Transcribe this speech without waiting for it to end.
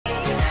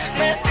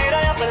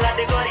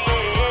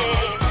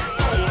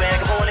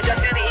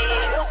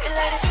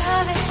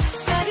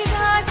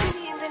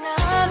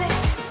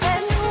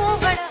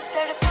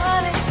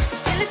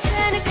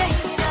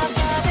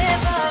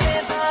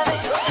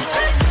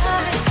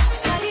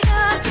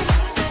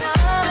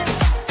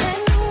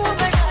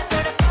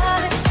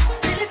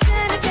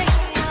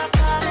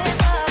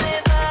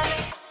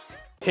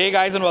Hey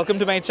guys, and welcome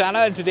to my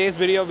channel. In today's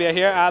video we are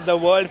here at the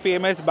world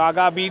famous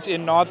Baga beach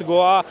in North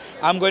Goa.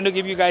 I'm going to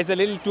give you guys a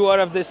little tour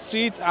of the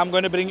streets. I'm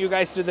going to bring you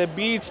guys to the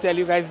beach, tell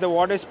you guys the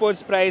water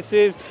sports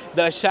prices,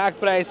 the shack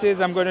prices.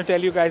 I'm going to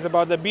tell you guys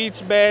about the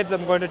beach beds.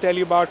 I'm going to tell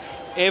you about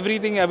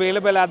everything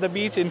available at the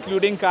beach,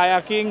 including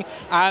kayaking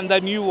and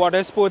the new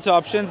water sports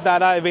options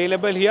that are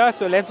available here.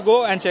 So let's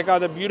go and check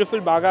out the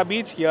beautiful Baga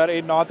beach here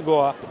in North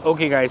Goa.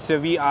 Okay guys, so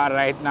we are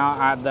right now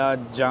at the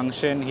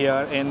junction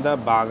here in the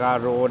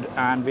Baga road,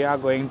 and we are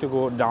going to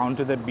go down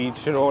to the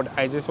beach road.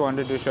 I just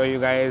wanted to show you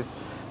guys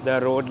the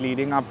road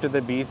leading up to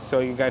the beach so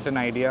you get an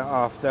idea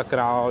of the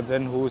crowds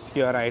and who's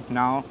here right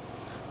now,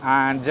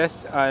 and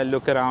just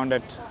look around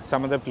at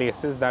some of the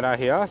places that are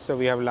here. So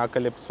we have La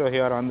Calypso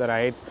here on the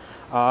right,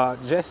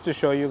 just to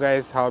show you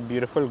guys how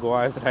beautiful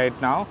Goa is right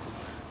now.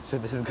 So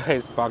this guy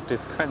is parked in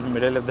the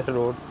middle of the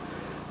road.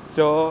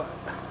 So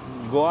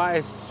Goa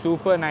is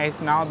super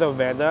nice now. The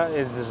weather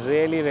is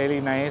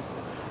really nice,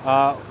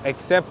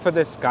 except for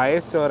the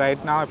skies. So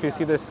right now if you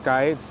see the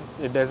sky,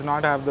 it does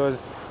not have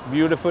those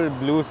beautiful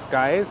blue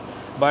skies,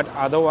 but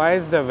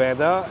otherwise the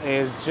weather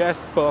is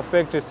just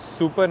perfect. It's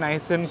super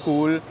nice and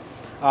cool.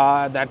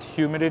 That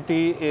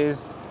humidity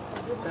is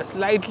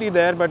slightly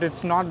there, but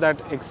it's not that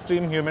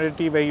extreme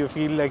humidity where you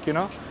feel like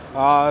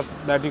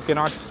that you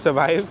cannot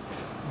survive.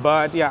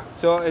 But yeah,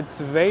 so it's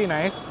very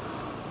nice.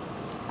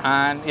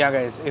 And yeah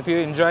guys, if you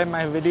enjoy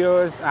my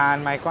videos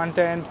and my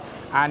content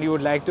and you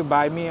would like to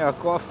buy me a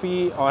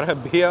coffee or a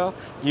beer,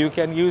 you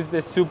can use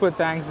this super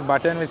thanks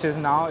button, which is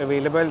now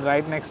available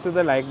right next to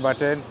the like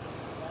button.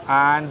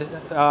 And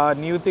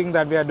new thing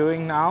that we are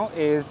doing now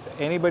is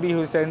anybody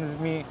who sends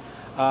me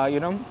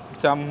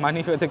some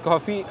money for the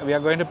coffee, we are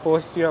going to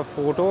post your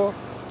photo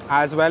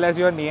as well as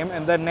your name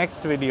in the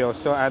next video.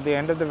 So at the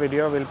end of the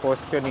video we'll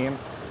post your name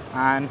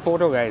and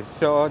photo guys.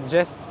 So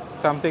just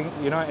something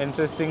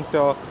interesting,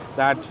 so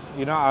that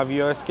our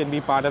viewers can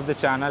be part of the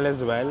channel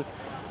as well.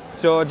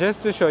 So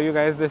just to show you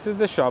guys, this is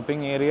the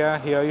shopping area.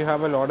 Here you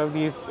have a lot of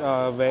these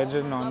veg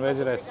and non-veg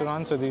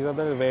restaurants. So these are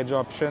the veg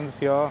options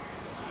here.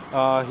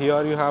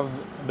 Here you have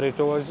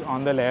Britos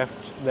on the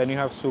left, then you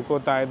have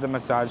Suko Thai, the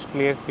massage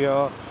place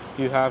here.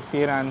 You have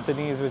St.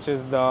 Anthony's, which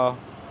is the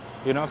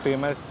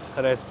famous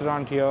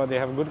restaurant here. They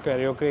have good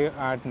karaoke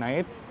at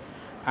nights,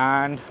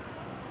 and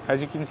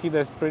as you can see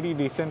there's pretty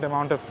decent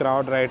amount of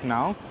crowd right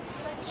now.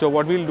 So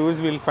what we'll do is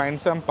we'll find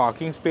some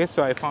parking space.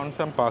 So I found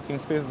some parking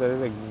space. There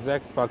is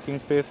exact parking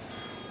space.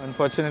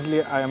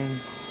 Unfortunately,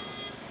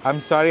 I'm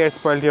sorry I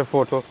spoiled your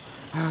photo.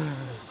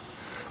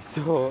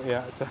 So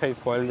yeah, so I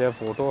spoiled their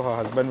photo.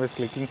 Her husband was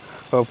clicking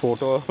her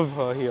photo of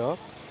her here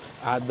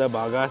at the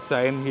Baga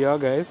sign here,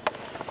 guys.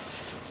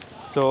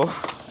 So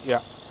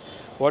yeah,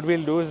 what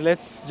we'll do is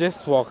let's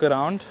just walk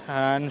around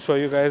and show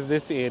you guys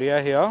this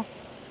area here.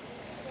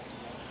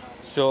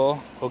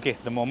 So okay,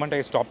 the moment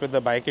I stop with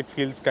the bike it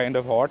feels kind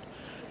of hot,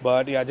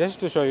 but yeah,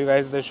 just to show you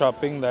guys the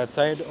shopping that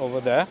side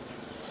over there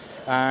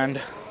and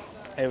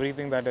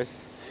everything that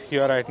is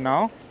here right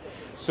now.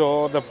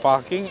 So the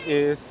parking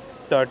is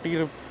 30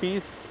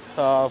 rupees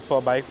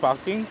for bike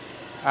parking,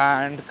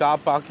 and car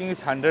parking is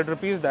 100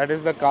 rupees. That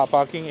is the car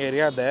parking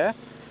area there.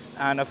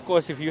 And of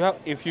course,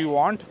 if you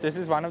want, this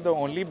is one of the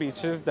only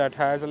beaches that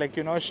has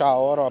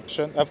shower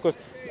option. Of course,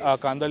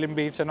 Kandolim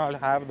beach and all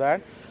have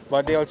that,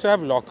 but they also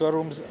have locker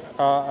rooms,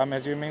 I'm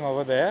assuming,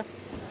 over there.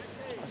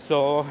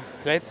 So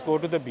let's go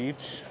to the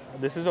beach.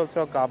 This is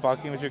also a car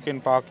parking which you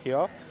can park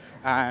here,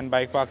 and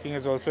bike parking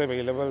is also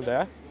available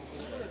there.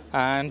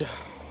 And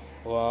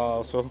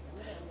wow, so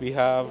we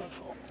have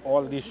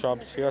all these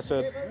shops here.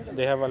 So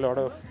they have a lot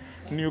of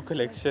new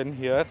collection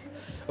here.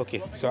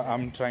 Okay, so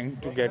I'm trying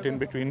to get in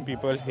between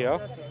people here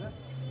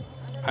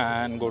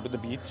and go to the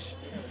beach.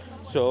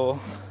 So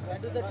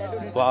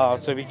wow,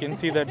 so we can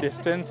see the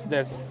distance.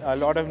 There's a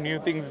lot of new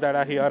things that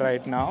are here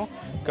right now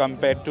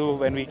compared to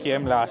when we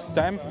came last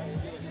time.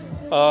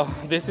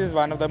 This is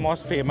one of the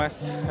most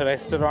famous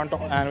restaurant,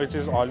 and which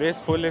is always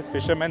full, is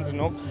Fisherman's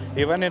Nook.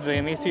 Even in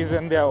rainy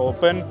season they are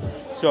open,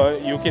 so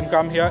you can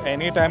come here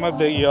any time of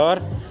the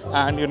year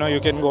and you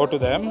can go to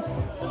them.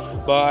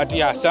 But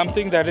yeah,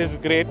 something that is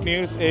great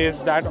news is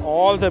that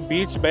all the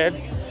beach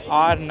beds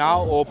are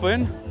now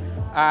open,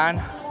 and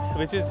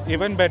which is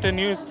even better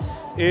news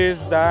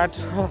is that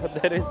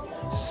there is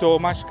so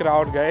much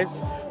crowd, guys.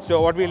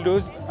 So what we'll do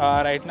is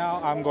right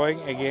now I'm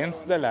going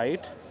against the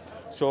light.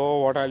 So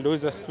what I'll do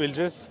is we'll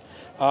just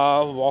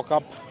walk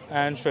up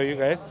and show you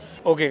guys.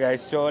 Okay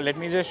guys, so let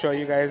me just show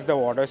you guys the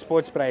water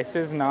sports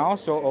prices now.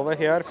 So over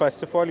here,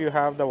 first of all, you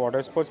have the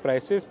water sports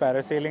prices.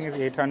 Parasailing is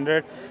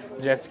 800,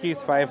 jet ski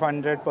is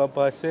 500 per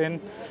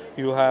person.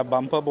 You have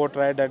bumper boat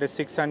ride, that is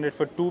 600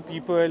 for 2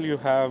 people. You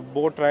have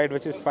boat ride,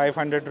 which is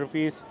 500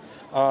 rupees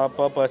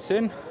per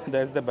person.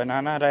 There's the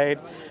banana ride.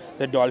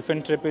 The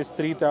dolphin trip is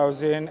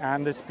 3,000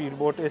 and the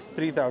speedboat is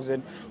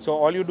 3,000. So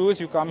all you do is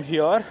you come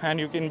here and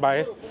you can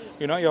buy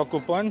your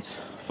coupons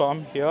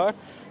from here,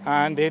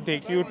 and they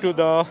take you to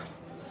the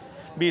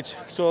beach.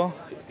 So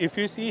if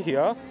you see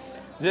here,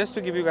 just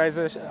to give you guys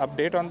an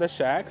update on the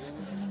shacks,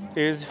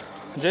 is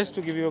just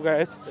to give you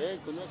guys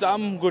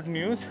some good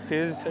news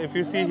is, if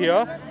you see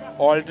here,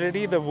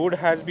 already the wood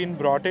has been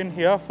brought in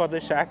here for the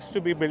shacks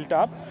to be built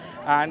up.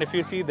 And if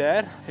you see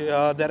there,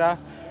 there are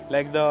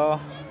like the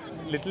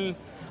little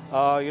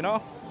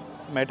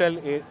metal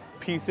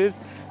pieces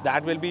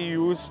that will be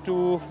used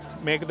to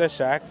make the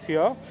shacks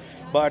here.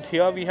 But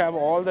here we have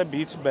all the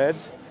beach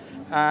beds,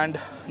 and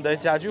they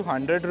charge you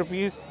 100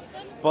 rupees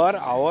per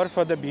hour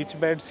for the beach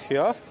beds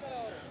here.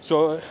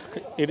 So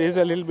it is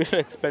a little bit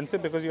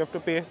expensive because you have to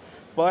pay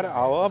per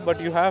hour,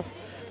 but you have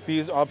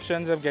these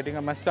options of getting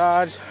a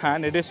massage.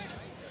 And it is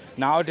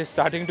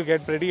starting to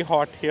get pretty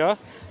hot here.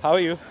 How are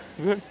you?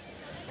 Good.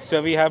 So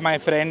we have my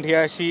friend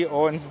here, she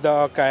owns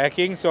the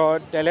kayaking. So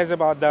tell us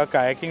about the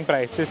kayaking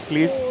prices,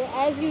 please. So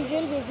as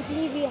usual,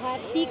 basically we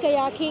have sea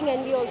kayaking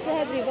and we also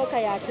have river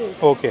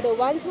kayaking. Okay. The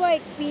ones who are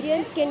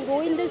experienced can go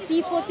in the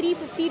sea for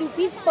 350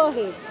 rupees per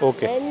head.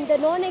 Okay. And the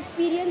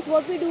non-experienced,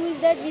 what we do is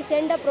that we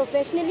send a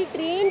professionally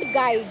trained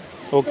guides.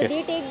 Okay. So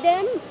they take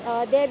them,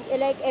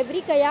 like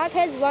every kayak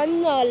has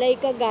one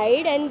like a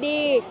guide, and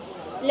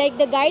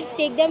the guides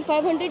take them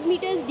 500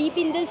 meters deep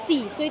in the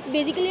sea. So it's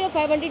basically a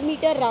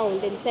 500-meter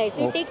round inside.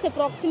 So it takes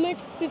approximate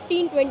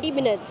 15-20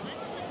 minutes.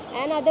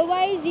 And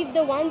otherwise, if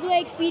the ones who are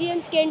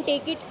experienced can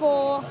take it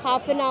for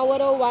half an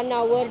hour or 1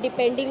 hour,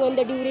 depending on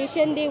the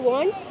duration they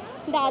want.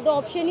 The other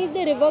option is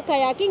the river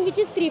kayaking, which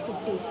is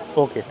 350.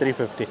 Okay,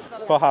 350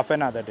 for half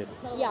an hour, that is.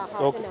 Yeah,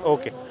 half Okay, an hour.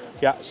 okay.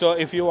 Yeah, so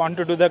if you want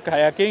to do the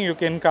kayaking, you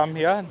can come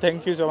here.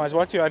 Thank you so much.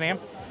 What's your name?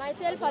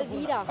 Myself,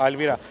 Alvira.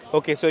 Alvira.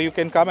 Okay, so you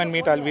can come and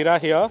meet Alvira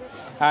here,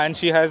 and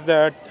she has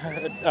the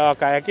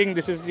kayaking.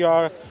 This is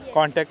your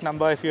contact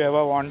number if you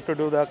ever want to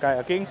do the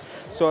kayaking.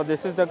 So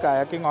this is the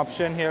kayaking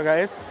option here,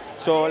 guys.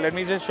 So let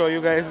me just show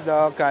you guys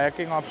the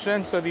kayaking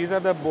option. So these are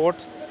the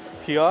boats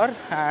here,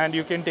 and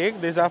you can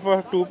take. These are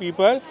for 2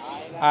 people,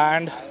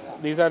 and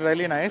these are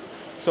really nice.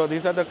 So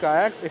these are the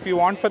kayaks. If you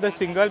want for the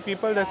single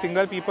people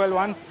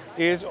one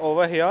is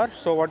over here.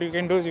 So what you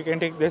can do is you can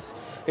take this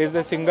is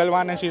the single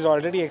one, and she's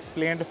already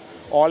explained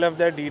all of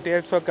the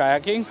details for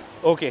kayaking.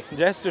 Okay,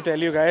 just to tell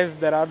you guys,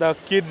 there are the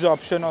kids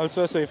option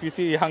also. So if you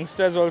see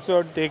youngsters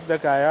also take the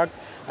kayak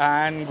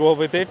and go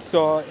with it,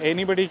 so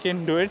anybody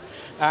can do it.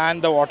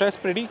 And the water is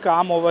pretty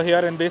calm over here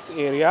in this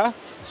area,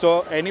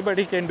 so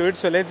anybody can do it.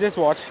 So let's just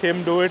watch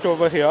him do it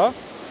over here.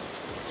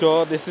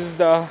 So this is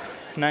the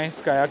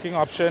nice kayaking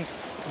option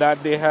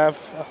that they have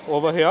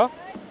over here.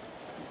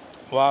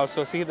 Wow,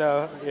 so see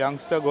the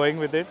youngster going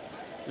with it,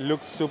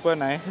 looks super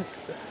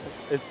nice.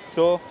 It's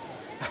so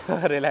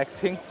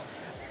relaxing.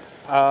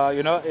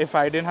 If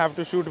I didn't have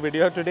to shoot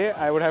video today,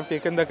 I would have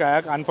taken the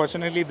kayak.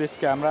 Unfortunately, this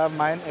camera of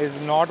mine is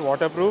not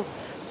waterproof,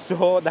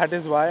 so that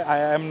is why I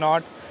am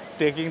not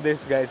taking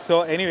this, guys.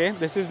 So anyway,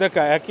 this is the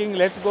kayaking.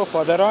 Let's go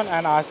further on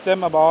and ask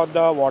them about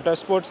the water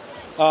sports,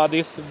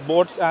 these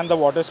boats and the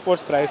water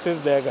sports prices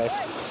there, guys.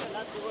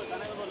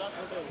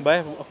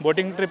 भाई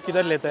boating trip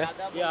किधर लेता है?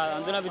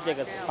 अंजुना बीच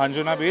जाएगा sir.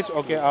 Anjuna बीच,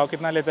 okay. और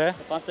कितना लेता है?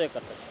 500 का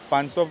सर।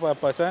 500 पर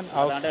पर्सन।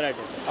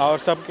 और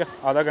सब क्या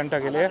आधा घंटा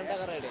के लिए?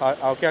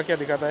 और क्या क्या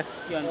दिखाता है?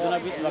 अंजुना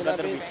बीच, बागा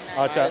बीच,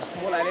 अच्छा,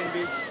 स्मॉल आइलैंड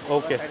बीच,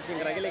 ओके,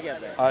 लेके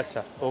आता है।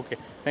 अच्छा, okay,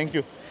 thank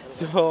you.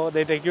 So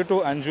they take you to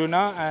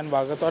Anjuna and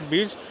Bagator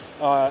beach.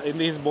 In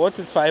these boats,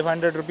 it's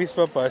 500 rupees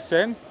per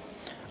person,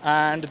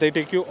 and they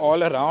take you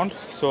all around.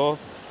 So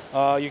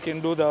you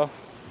can do the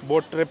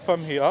boat trip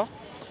from here.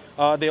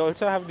 They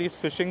also have these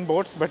fishing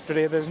boats, but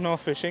today there's no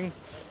fishing,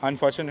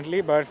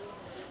 unfortunately. But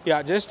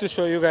yeah, just to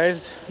show you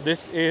guys,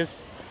 this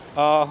is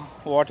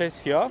what is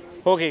here.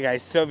 Okay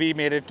guys, so we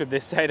made it to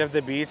this side of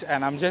the beach,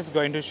 and I'm just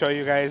going to show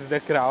you guys the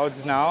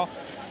crowds now.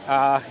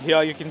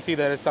 Here you can see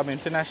there is some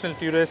international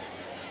tourists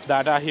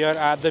that are here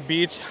at the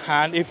beach,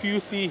 and if you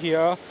see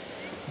here,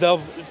 the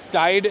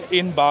tide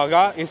in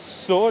Baga is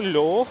so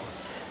low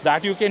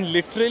that you can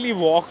literally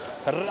walk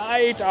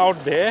right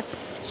out there.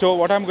 So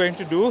what I'm going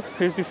to do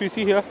is, if you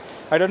see here,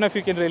 I don't know if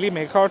you can really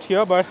make out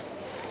here, but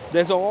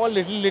there's all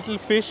little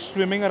fish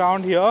swimming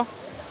around here.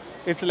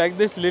 It's like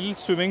this little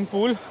swimming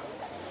pool,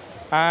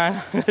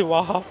 and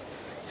wow,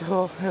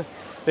 so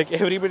like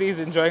everybody is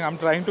enjoying. I'm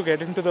trying to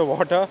get into the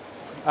water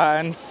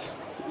and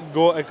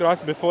go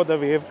across before the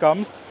wave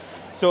comes.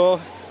 So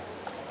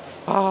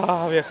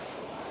yeah.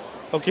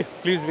 Okay,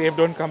 please wave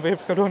don't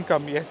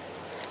come, yes.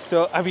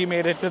 So we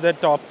made it to the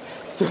top.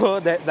 So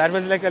that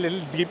was like a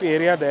little deep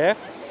area there,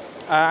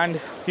 and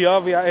here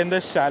we are in the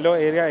shallow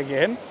area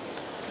again,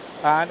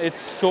 and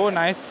it's so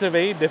nice. It's a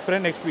very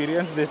different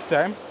experience this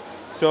time.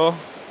 So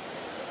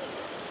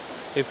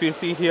if you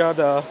see here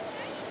the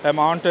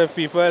amount of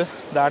people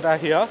that are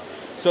here,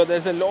 so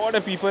there's a lot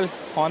of people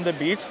on the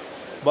beach,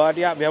 but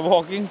yeah, we are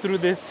walking through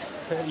this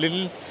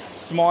little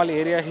small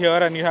area here,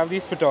 and you have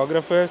these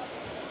photographers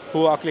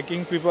who are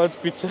clicking people's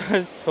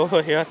pictures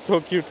over here. So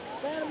cute.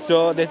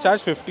 So they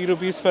charge 50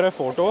 rupees for a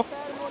photo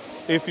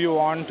if you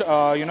want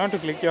to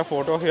click your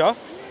photo here.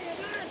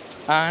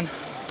 And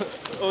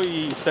oh,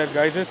 that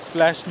guy just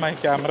splashed my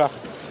camera.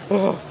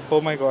 Oh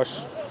my gosh.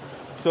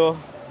 So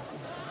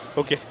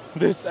okay,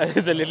 this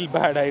is a little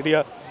bad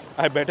idea.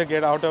 I better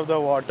get out of the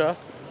water.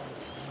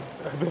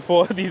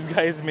 before these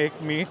guys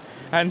make me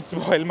and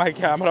spoil my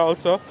camera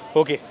also.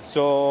 Okay,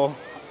 so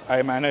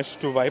I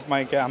managed to wipe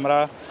my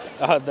camera.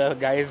 The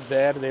guys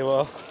there, they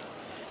were,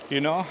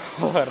 you know,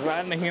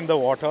 running in the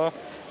water,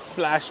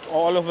 splashed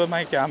all over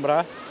my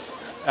camera,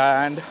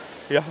 and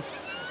yeah,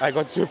 I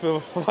got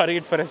super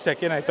worried for a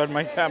second. I thought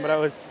my camera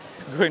was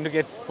going to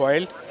get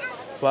spoiled.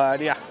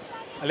 But yeah,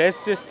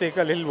 let's just take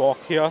a little walk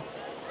here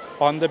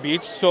on the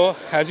beach. So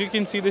as you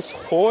can see, this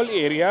whole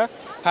area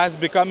has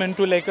become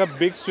into like a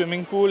big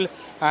swimming pool,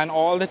 and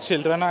all the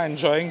children are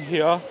enjoying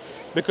here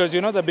because,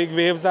 you know, the big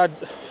waves are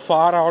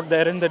far out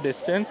there in the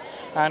distance,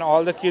 and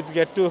all the kids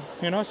get to,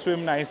 you know,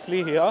 swim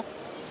nicely here.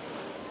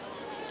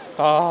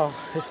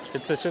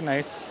 It's such a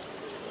nice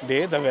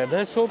day. The weather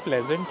is so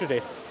pleasant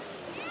today.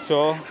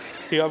 So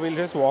here we'll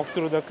just walk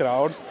through the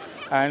crowds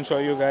and show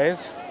you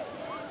guys.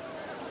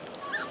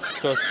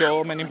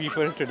 So many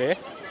people today,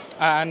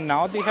 and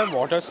now they have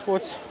water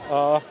sports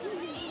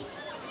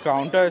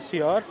counters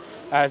here,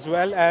 as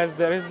well as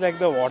there is like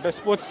the water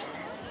sports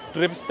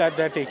trips that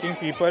they're taking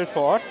people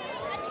for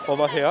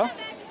over here.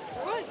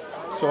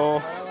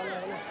 So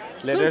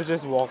let us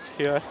just walk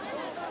here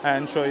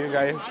and show you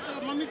guys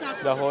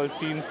the whole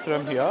scenes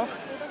from here.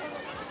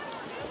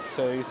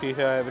 So you see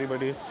here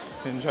everybody's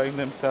enjoying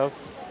themselves.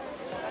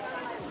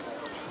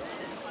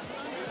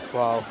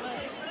 Wow.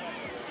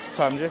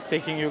 So I'm just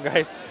taking you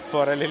guys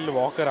for a little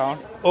walk around.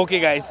 Okay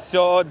guys,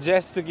 so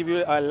just to give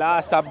you a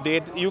last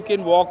update, you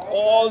can walk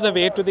all the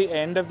way to the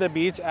end of the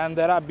beach, and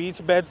there are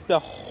beach beds the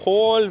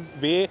whole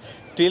way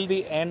till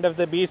the end of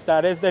the beach.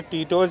 That is the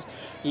Tito's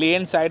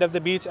lane side of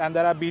the beach, and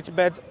there are beach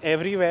beds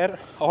everywhere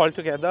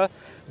altogether.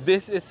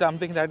 This is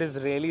something that is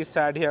really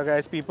sad here,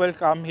 guys. People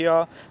come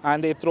here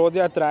and they throw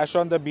their trash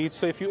on the beach.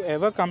 So if you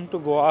ever come to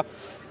Goa,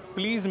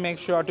 please make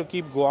sure to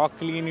keep Goa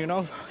clean, you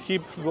know,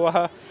 keep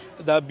Goa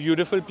the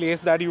beautiful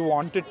place that you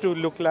want it to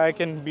look like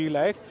and be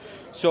like.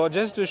 So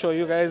just to show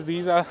you guys,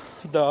 these are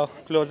the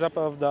close-up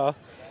of the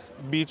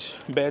beach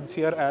beds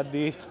here at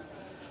the,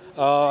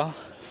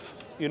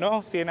 you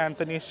know, St.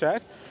 Anthony's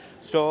shack.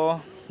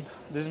 So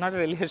this is not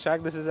really a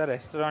shack, this is a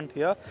restaurant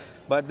here,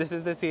 but this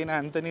is the St.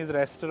 Anthony's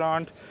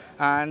restaurant,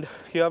 and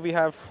here we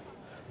have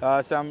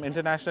some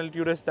international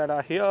tourists that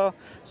are here.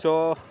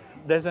 So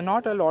there's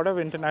not a lot of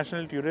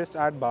international tourists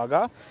at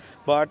Baga,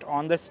 but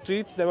on the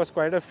streets there was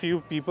quite a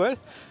few people.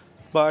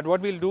 But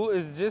what we'll do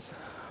is just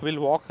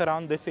we'll walk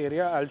around this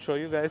area. I'll show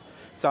you guys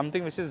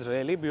something which is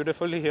really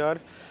beautiful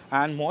here,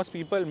 and most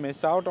people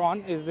miss out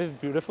on is this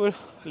beautiful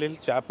little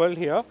chapel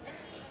here.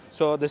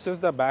 So this is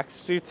the back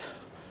streets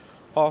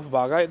of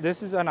Baga.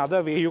 This is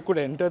another way you could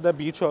enter the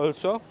beach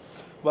also,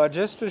 but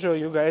just to show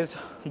you guys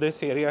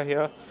this area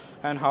here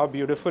and how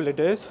beautiful it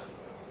is.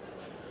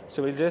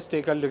 So we'll just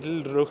take a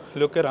little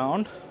look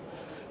around,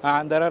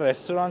 and there are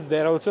restaurants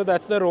there also.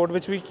 That's the road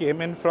which we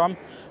came in from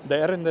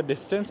there in the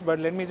distance, but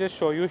let me just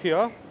show you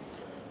here.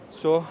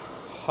 So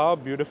how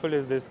beautiful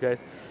is this,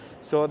 guys?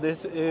 So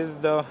this is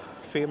the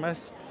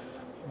famous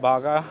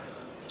Baga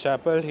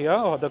chapel here,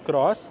 or the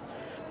cross.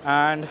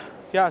 And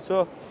yeah,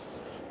 so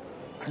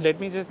let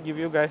me just give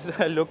you guys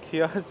a look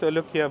here. So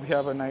look here, we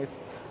have a nice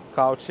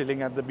cow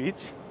chilling at the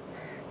beach.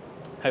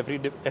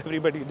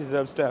 Everybody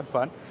deserves to have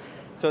fun.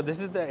 So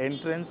this is the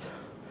entrance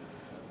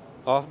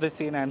of the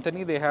St.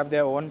 Anthony. They have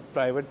their own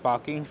private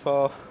parking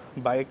for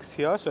bikes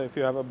here. So if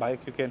you have a bike,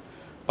 you can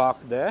park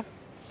there.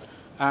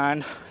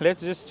 And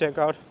let's just check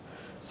out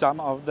some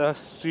of the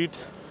street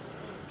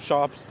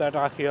shops that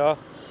are here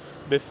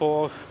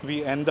before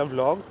we end the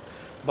vlog.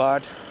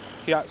 But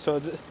yeah,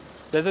 so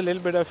there's a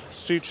little bit of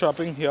street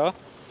shopping here.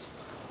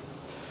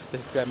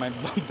 This guy might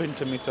bump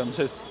into me, so I'm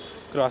just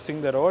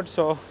crossing the road.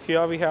 So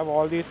here we have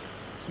all these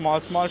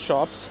small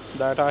shops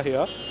that are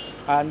here,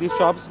 and these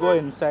shops go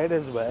inside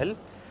as well.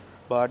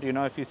 But you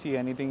know, if you see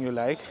anything you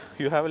like,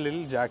 you have a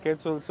little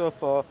jackets also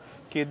for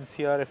kids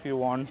here if you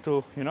want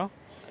to, you know,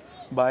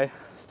 buy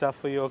stuff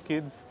for your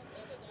kids.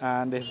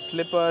 And they have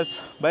slippers.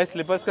 By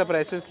slippers ka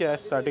prices kya hai?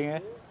 Starting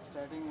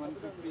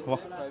 150 to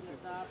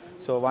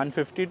 550. So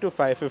 150 to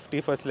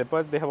 550 for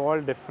slippers. They have all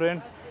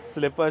different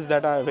slippers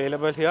that are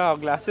available here. Our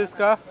glasses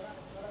ka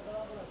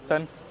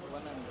sun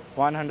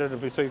 100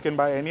 rupees. So you can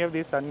buy any of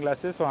these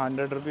sunglasses for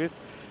 100 rupees.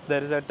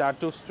 There is a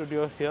tattoo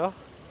studio here.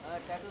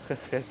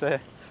 कैसा है?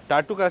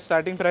 Tattoo का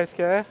starting price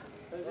क्या है?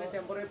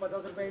 Temporary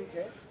 50 रुपए inch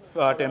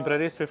है.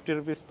 Temporary is 50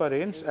 rupees per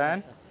inch,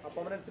 and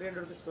permanent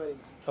 300 rupees square inch.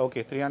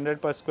 Okay,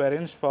 300 per square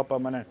inch for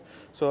permanent.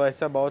 So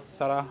ऐसा बहुत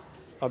सारा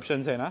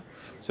options है ना?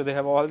 So they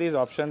have all these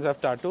options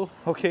of tattoo.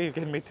 Okay, you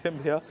can meet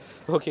him here.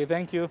 Okay,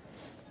 thank you.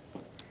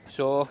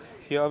 So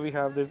here we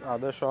have this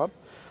other shop.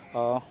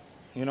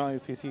 You know,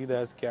 if you see,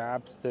 there's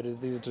caps, there is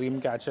these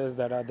dream catchers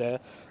that are there.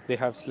 They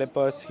have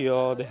slippers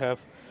here. They have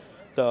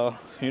the,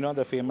 you know,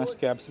 the famous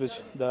caps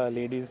which the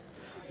ladies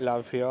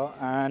love here.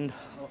 And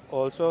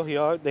also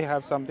here they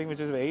have something which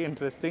is very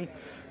interesting,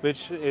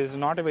 which is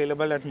not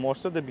available at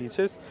most of the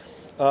beaches.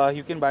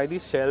 You can buy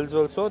these shells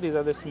also. These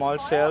are the small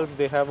shells.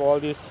 They have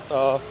all these,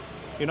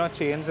 you know,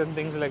 chains and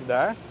things like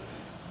that.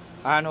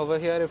 And over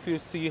here, if you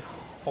see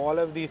all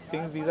of these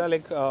things. These are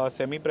like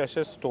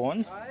semi-precious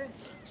stones.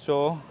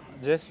 So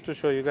just to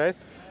show you guys,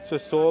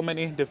 so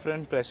many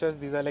different precious.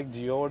 These are like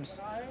geodes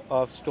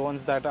of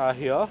stones that are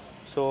here.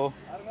 So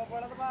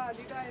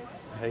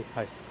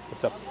hi,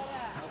 what's up?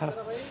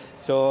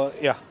 So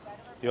yeah,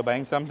 you're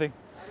buying something.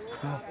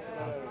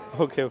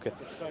 Okay.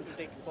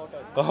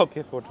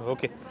 Okay, photo.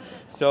 Okay.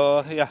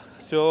 So yeah,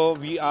 so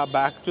we are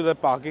back to the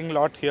parking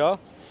lot here,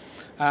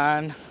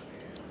 and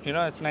you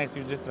know, it's nice.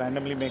 You just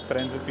randomly make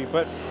friends with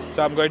people.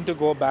 So I'm going to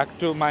go back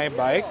to my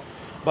bike,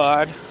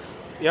 but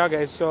yeah,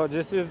 guys. So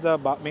this is the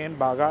main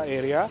Baga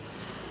area,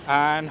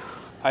 and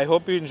I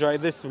hope you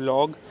enjoyed this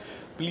vlog.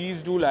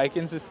 Please do like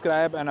and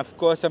subscribe, and of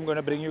course, I'm going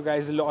to bring you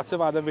guys lots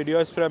of other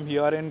videos from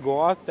here in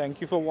Goa.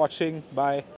 Thank you for watching. Bye.